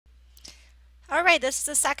All right, this is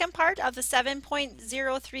the second part of the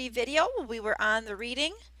 7.03 video. We were on the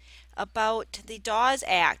reading about the Dawes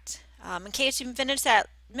Act. In case you missed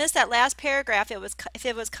that last paragraph, if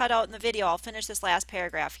it was cut out in the video, I'll finish this last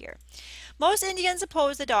paragraph here. Most Indians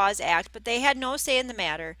opposed the Dawes Act, but they had no say in the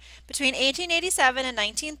matter. Between 1887 and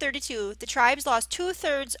 1932, the tribes lost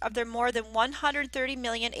two-thirds of their more than 130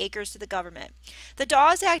 million acres to the government. The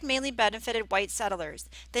Dawes Act mainly benefited white settlers.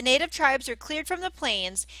 The native tribes were cleared from the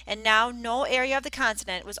plains, and now no area of the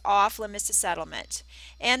continent was off limits to settlement.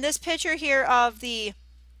 And this picture here of the,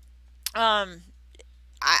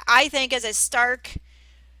 I think is a stark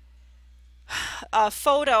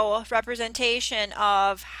photo representation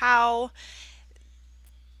of how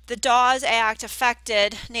the Dawes Act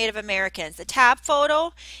affected Native Americans. The top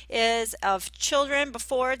photo is of children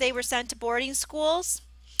before they were sent to boarding schools,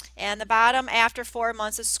 and the bottom after 4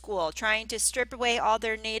 months of school, trying to strip away all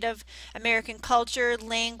their Native American culture,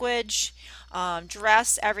 language,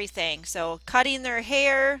 dress, everything. So cutting their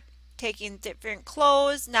hair, taking different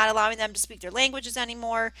clothes, not allowing them to speak their languages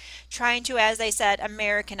anymore, trying to, as they said,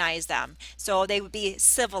 Americanize them so they would be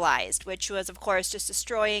civilized, which was, of course, just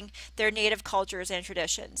destroying their native cultures and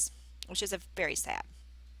traditions, which is very sad.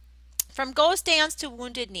 From ghost dance to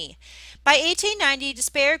wounded knee. By 1890,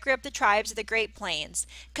 despair gripped the tribes of the Great Plains.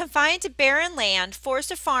 Confined to barren land, forced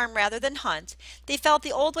to farm rather than hunt, they felt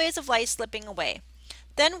the old ways of life slipping away.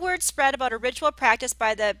 Then word spread about a ritual practiced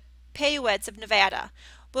by the Paiutes of Nevada.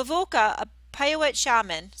 Wovoka, a Paiute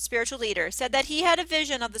shaman, spiritual leader, said that he had a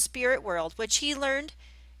vision of the spirit world, in which he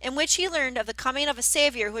learned of the coming of a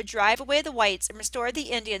savior who would drive away the whites and restore the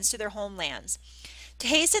Indians to their homelands. To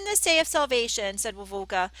hasten this day of salvation, said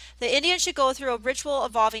Wovoka, the Indians should go through a ritual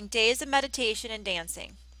involving days of meditation and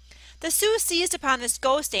dancing. The Sioux seized upon this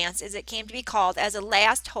ghost dance, as it came to be called, as a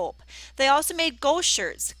last hope. They also made ghost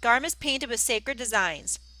shirts, garments painted with sacred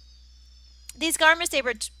designs. These garments, they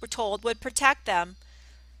were told, would protect them,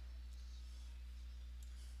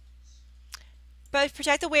 but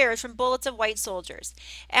protect the wearers from bullets of white soldiers.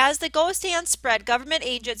 As the ghost dance spread, government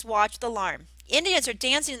agents watched with alarm. Indians are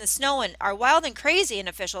dancing in the snow and are wild and crazy, an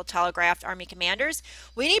official telegraphed Army commanders.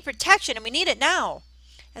 We need protection, and we need it now.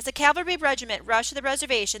 As the cavalry regiment rushed to the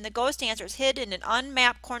reservation, the ghost dancers hid in an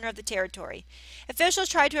unmapped corner of the territory. Officials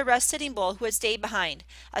tried to arrest Sitting Bull, who had stayed behind.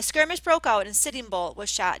 A skirmish broke out, and Sitting Bull was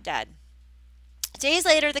shot dead. Days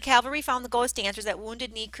later, the cavalry found the ghost dancers at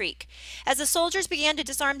Wounded Knee Creek. As the soldiers began to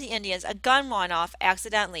disarm the Indians, a gun went off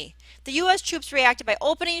accidentally. The U.S. troops reacted by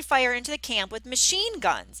opening fire into the camp with machine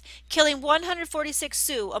guns, killing 146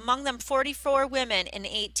 Sioux, among them 44 women and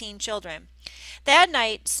 18 children. That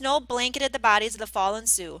night, snow blanketed the bodies of the fallen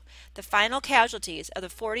Sioux, the final casualties of the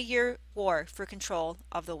 40-year war for control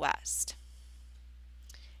of the West.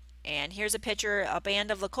 And here's a picture of a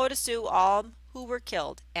band of Lakota Sioux, all who were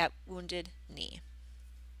killed at Wounded Knee.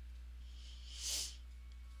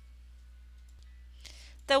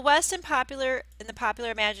 The West in the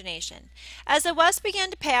popular imagination. As the West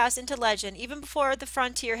began to pass into legend even before the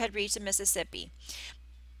frontier had reached the Mississippi,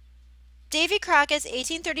 Davy Crockett's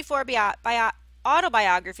 1834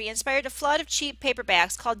 autobiography inspired a flood of cheap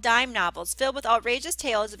paperbacks called dime novels filled with outrageous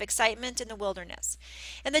tales of excitement in the wilderness.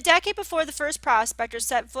 In the decade before the first prospectors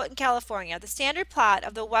set foot in California, the standard plot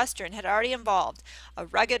of the Western had already evolved. A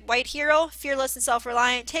rugged white hero, fearless and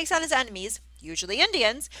self-reliant, takes on his enemies, usually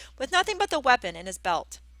Indians, with nothing but the weapon in his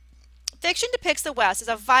belt. Fiction depicts the West as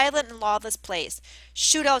a violent and lawless place.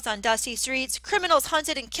 Shootouts on dusty streets, criminals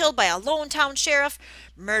hunted and killed by a lone town sheriff,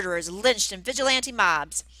 murderers lynched in vigilante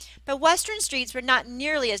mobs. But Western streets were not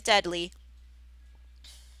nearly as deadly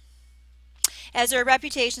as their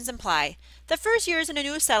reputations imply. The first years in a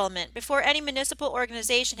new settlement, before any municipal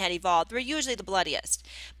organization had evolved, were usually the bloodiest.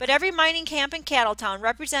 But every mining camp and cattle town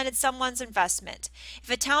represented someone's investment. If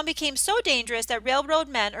a town became so dangerous that railroad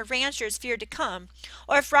men or ranchers feared to come,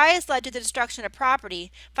 or if riots led to the destruction of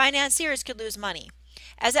property, financiers could lose money.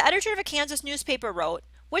 As the editor of a Kansas newspaper wrote,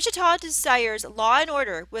 Wichita desires law and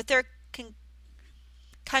order with their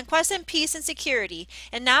conquest and peace and security,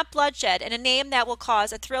 and not bloodshed, and a name that will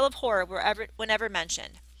cause a thrill of horror whenever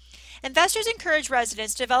mentioned. Investors encourage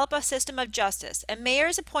residents to develop a system of justice, and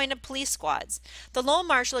mayors appointed police squads. The lone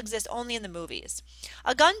marshal exists only in the movies.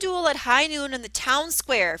 A gun duel at high noon in the town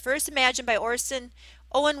square, first imagined by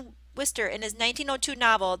Owen Wister in his 1902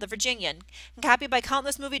 novel, The Virginian, and copied by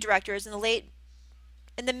countless movie directors in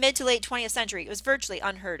the mid to late 20th century, was virtually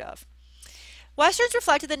unheard of. Westerns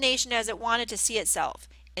reflected the nation as it wanted to see itself,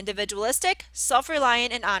 individualistic,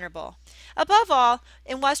 self-reliant, and honorable. Above all,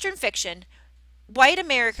 in Western fiction, white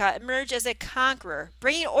America emerged as a conqueror,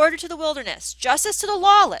 bringing order to the wilderness, justice to the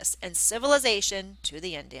lawless, and civilization to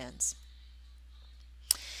the Indians.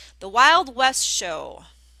 The Wild West Show.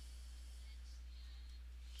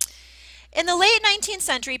 In the late 19th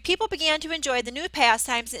century, people began to enjoy the new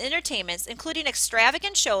pastimes and entertainments, including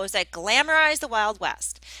extravagant shows that glamorized the Wild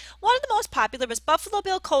West. One of the most popular was Buffalo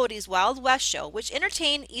Bill Cody's Wild West Show, which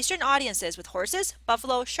entertained Eastern audiences with horses,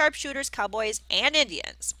 buffalo, sharpshooters, cowboys, and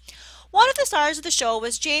Indians. One of the stars of the show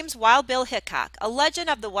was James Wild Bill Hickok, a legend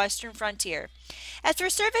of the western frontier. After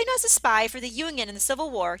serving as a spy for the Union in the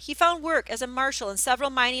Civil War, he found work as a marshal in several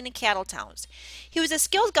mining and cattle towns. He was a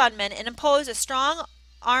skilled gunman and imposed a strong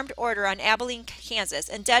armed order on Abilene, Kansas,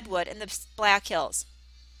 and Deadwood in the Black Hills.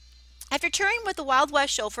 After touring with the Wild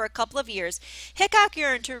West Show for a couple of years, Hickok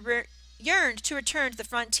yearned to return to the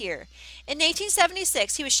frontier. In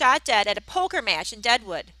 1876, he was shot dead at a poker match in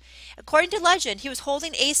Deadwood. According to legend, he was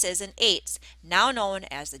holding aces and eights, now known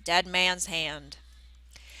as the Dead Man's Hand.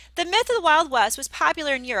 The myth of the Wild West was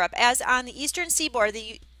popular in Europe as on the eastern seaboard of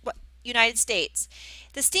the United States.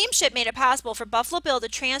 The steamship made it possible for Buffalo Bill to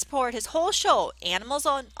transport his whole show, animals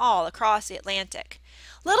and all, across the Atlantic.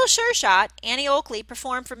 Little Sure Shot, Annie Oakley,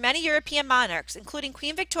 performed for many European monarchs, including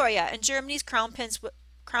Queen Victoria and Germany's Crown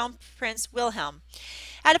Prince Wilhelm.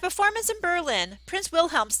 At a performance in Berlin, Prince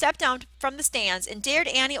Wilhelm stepped down from the stands and dared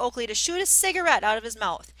Annie Oakley to shoot a cigarette out of his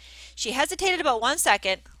mouth. She hesitated about 1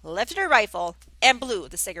 second, lifted her rifle, and blew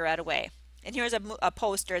the cigarette away. And here's a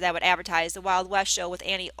poster that would advertise the Wild West Show with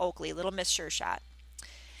Annie Oakley, Little Miss Sure Shot.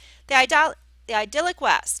 The idyllic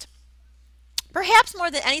West. Perhaps more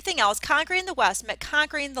than anything else, conquering the West meant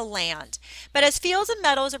conquering the land. But as fields and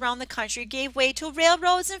meadows around the country gave way to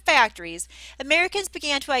railroads and factories, Americans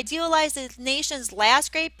began to idealize the nation's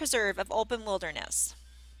last great preserve of open wilderness.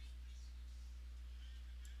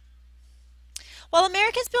 While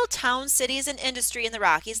Americans built towns, cities, and industry in the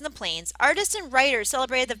Rockies and the Plains, artists and writers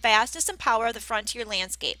celebrated the vastness and power of the frontier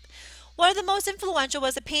landscape. One of the most influential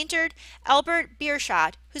was the painter Albert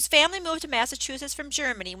Bierschot, whose family moved to Massachusetts from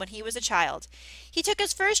Germany when he was a child. He took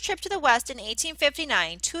his first trip to the West in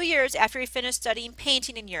 1859, 2 years after he finished studying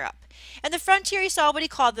painting in Europe. In the frontier, he saw what he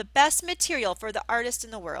called the best material for the artist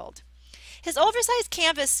in the world. His oversized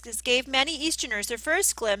canvases gave many Easterners their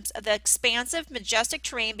first glimpse of the expansive, majestic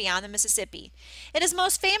terrain beyond the Mississippi. In his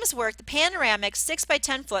most famous work, the panoramic 6 by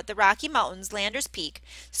 10 foot The Rocky Mountains, Landers Peak,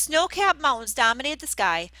 snow-capped mountains dominated the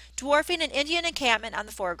sky, dwarfing an Indian encampment on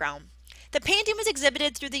the foreground. The painting was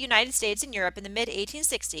exhibited through the United States and Europe in the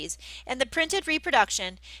mid-1860s, and the printed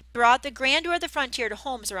reproduction brought the grandeur of the frontier to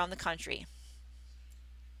homes around the country.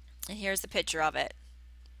 And here's the picture of it,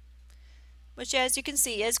 which, as you can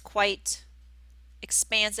see, is quite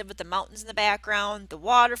expansive with the mountains in the background, the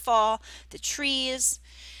waterfall, the trees.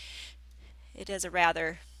 It is a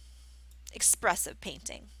rather expressive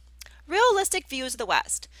painting. Realistic views of the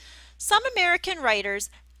West. Some American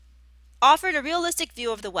writers offered a realistic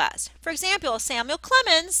view of the West. For example, Samuel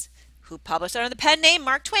Clemens, who published under the pen name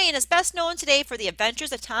Mark Twain, is best known today for the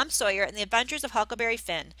adventures of Tom Sawyer and the adventures of Huckleberry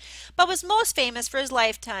Finn, but was most famous for his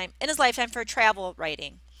lifetime for travel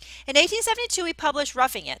writing. In 1872, he published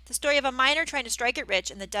Roughing It, the story of a miner trying to strike it rich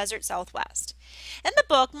in the desert Southwest. In the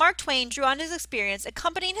book, Mark Twain drew on his experience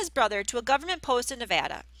accompanying his brother to a government post in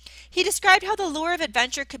Nevada. He described how the lure of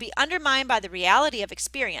adventure could be undermined by the reality of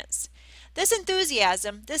experience. This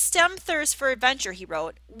enthusiasm, this stem thirst for adventure, he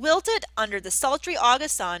wrote, wilted under the sultry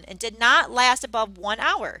August sun and did not last above 1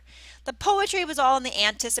 hour. The poetry was all in the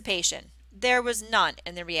anticipation. There was none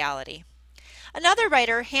in the reality. Another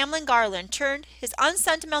writer, Hamlin Garland, turned his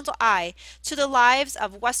unsentimental eye to the lives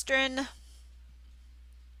of Western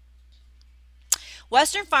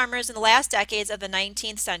farmers in the last decades of the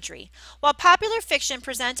 19th century. While popular fiction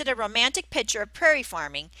presented a romantic picture of prairie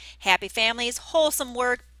farming, happy families, wholesome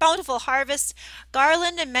work, bountiful harvests,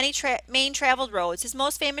 Garland and many main traveled roads, his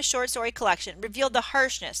most famous short story collection, revealed the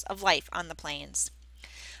harshness of life on the plains.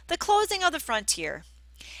 The closing of the frontier.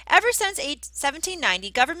 Ever since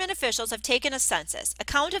 1790, government officials have taken a census,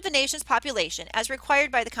 account of the nation's population, as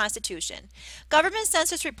required by the Constitution. Government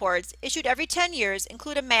census reports, issued every 10 years,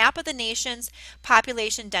 include a map of the nation's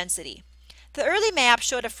population density. The early map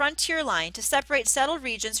showed a frontier line to separate settled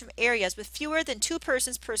regions from areas with fewer than 2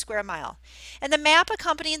 persons per square mile. In the map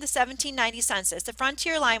accompanying the 1790 census, the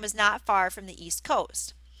frontier line was not far from the East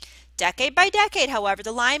Coast. Decade by decade, however,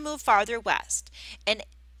 the line moved farther west. In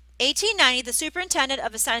 1890, the superintendent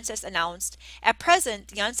of the census announced, "At present,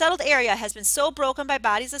 the unsettled area has been so broken by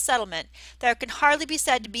bodies of settlement that it can hardly be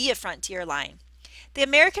said to be a frontier line." The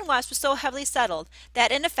American West was so heavily settled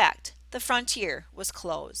that, in effect, the frontier was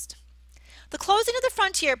closed. The closing of the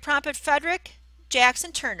frontier prompted Frederick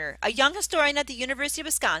Jackson Turner, a young historian at the University of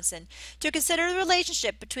Wisconsin, to consider the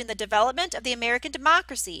relationship between the development of the American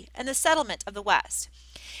democracy and the settlement of the West.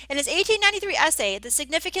 In his 1893 essay, The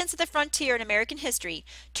Significance of the Frontier in American History,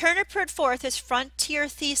 Turner put forth his frontier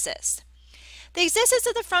thesis. The existence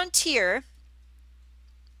of the frontier,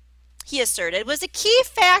 he asserted, was a key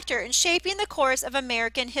factor in shaping the course of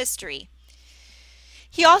American history.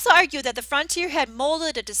 He also argued that the frontier had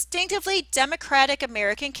molded a distinctively democratic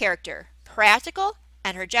American character, practical,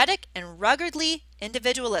 energetic, and ruggedly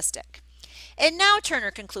individualistic. And now,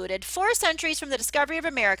 Turner concluded, 4 centuries from the discovery of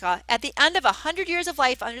America, at the end of 100 years of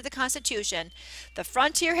life under the Constitution, the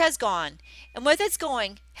frontier has gone, and with its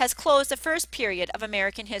going has closed the first period of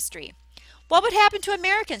American history. What would happen to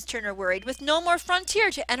Americans, Turner worried, with no more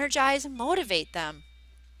frontier to energize and motivate them?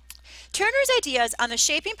 Turner's ideas on the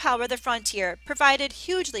shaping power of the frontier provided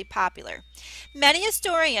hugely popular. Many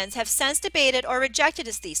historians have since debated or rejected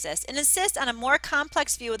his thesis and insist on a more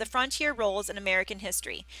complex view of the frontier roles in American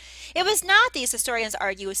history. It was not, these historians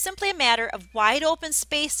argue, simply a matter of wide open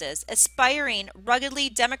spaces, aspiring, ruggedly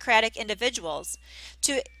democratic individuals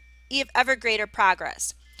to ever greater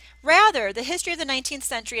progress. Rather, the history of the 19th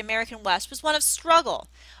century American West was one of struggle,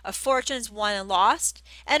 of fortunes won and lost,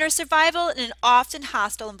 and of survival in an often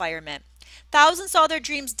hostile environment. Thousands saw their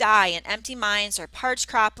dreams die in empty mines or parched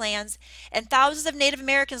croplands, and thousands of Native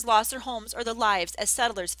Americans lost their homes or their lives as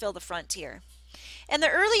settlers filled the frontier. In the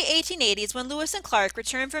early 1880s, when Lewis and Clark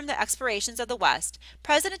returned from the explorations of the West,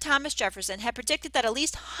 President Thomas Jefferson had predicted that at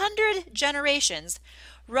least 100 generations,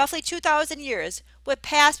 roughly 2,000 years, would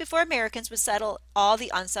pass before Americans would settle all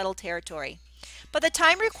the unsettled territory. But the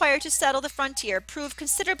time required to settle the frontier proved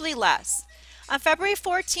considerably less. On February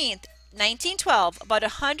 14, 1912, about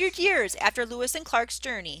 100 years after Lewis and Clark's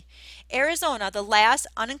journey, Arizona, the last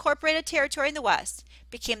unincorporated territory in the West,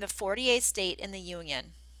 became the 48th state in the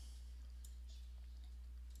Union.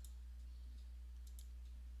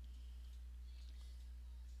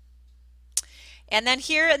 And then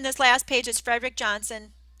here in this last page is Frederick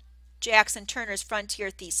Jackson Turner's frontier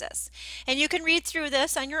thesis. And you can read through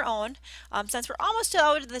this on your own. Since we're almost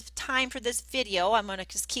out of the time for this video, I'm going to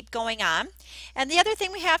just keep going on. And the other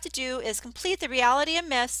thing we have to do is complete the reality and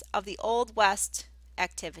myths of the Old West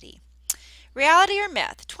activity. Reality or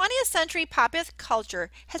myth? 20th century popular culture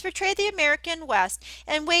has portrayed the American West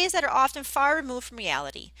in ways that are often far removed from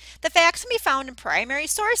reality. The facts can be found in primary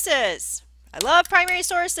sources. I love primary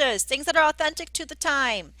sources, things that are authentic to the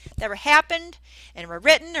time, that were happened and were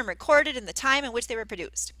written and recorded in the time in which they were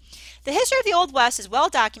produced. The history of the Old West is well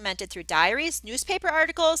documented through diaries, newspaper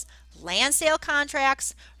articles, land sale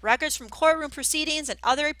contracts, records from courtroom proceedings, and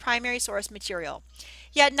other primary source material.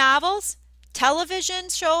 Yet novels, television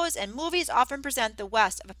shows, and movies often present the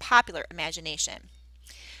West of a popular imagination.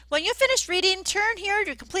 When you finish reading, turn here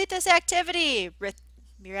to complete this activity,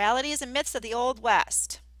 Realities and Myths of the Old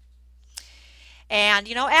West. And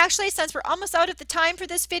actually, since we're almost out of the time for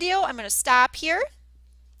this video, I'm going to stop here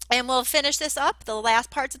and we'll finish this up, the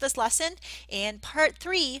last parts of this lesson, in part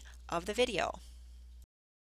 3 of the video.